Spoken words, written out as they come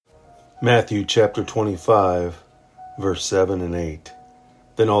Matthew chapter 25, verse 7 and 8.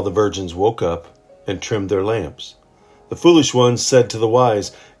 Then all the virgins woke up and trimmed their lamps. The foolish ones said to the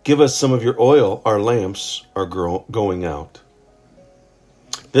wise, "Give us some of your oil, our lamps are going out."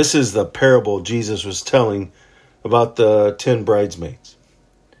 This is the parable Jesus was telling about the 10 bridesmaids.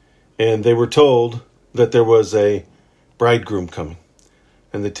 And they were told that there was a bridegroom coming.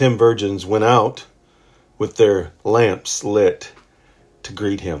 And the 10 virgins went out with their lamps lit to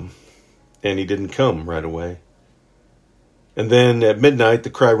greet him. And he didn't come right away. And then at midnight,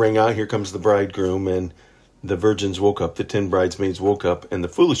 the cry rang out, "Here comes the bridegroom." And the virgins woke up, the 10 bridesmaids woke up, and the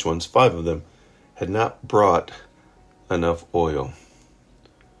foolish ones, 5 of them, had not brought enough oil.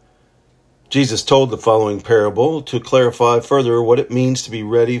 Jesus told the following parable to clarify further what it means to be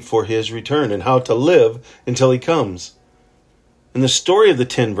ready for his return and how to live until he comes. In the story of the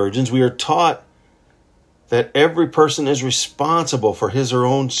 10 virgins, we are taught that every person is responsible for his or her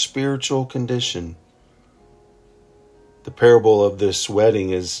own spiritual condition. The parable of this wedding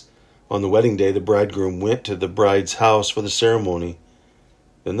is, on the wedding day, the bridegroom went to the bride's house for the ceremony.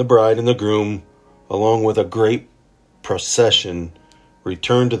 Then the bride and the groom, along with a great procession,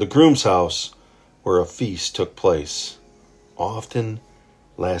 returned to the groom's house where a feast took place, often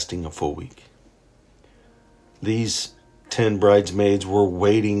lasting a full week. These 10 bridesmaids were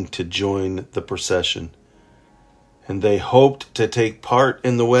waiting to join the procession, and they hoped to take part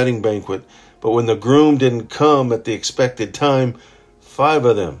in the wedding banquet. But when the groom didn't come at the expected time, 5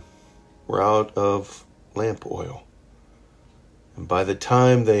 of them were out of lamp oil. And by the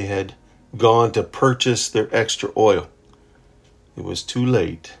time they had gone to purchase their extra oil, it was too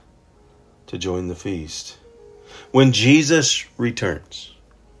late to join the feast. When Jesus returns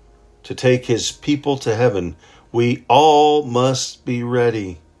to take his people to heaven, we all must be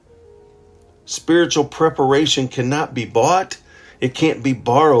ready. Spiritual preparation cannot be bought. It can't be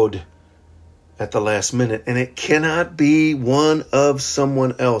borrowed at the last minute. And it cannot be one of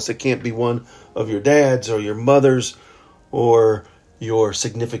someone else. It can't be one of your dad's or your mother's or your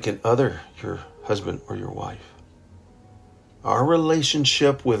significant other, your husband or your wife. Our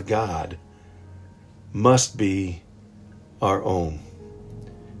relationship with God must be our own.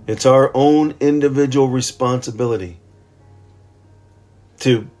 It's our own individual responsibility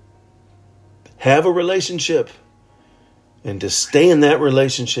to have a relationship and to stay in that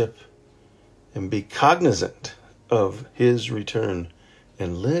relationship and be cognizant of his return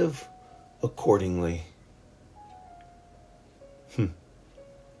and live accordingly.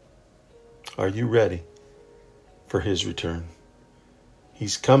 Are you ready for his return?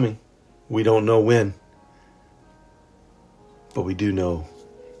 He's coming. We don't know when, but we do know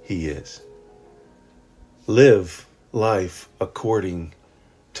he is. Live life according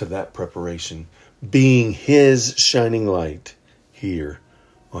to that preparation, being his shining light here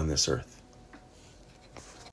on this earth.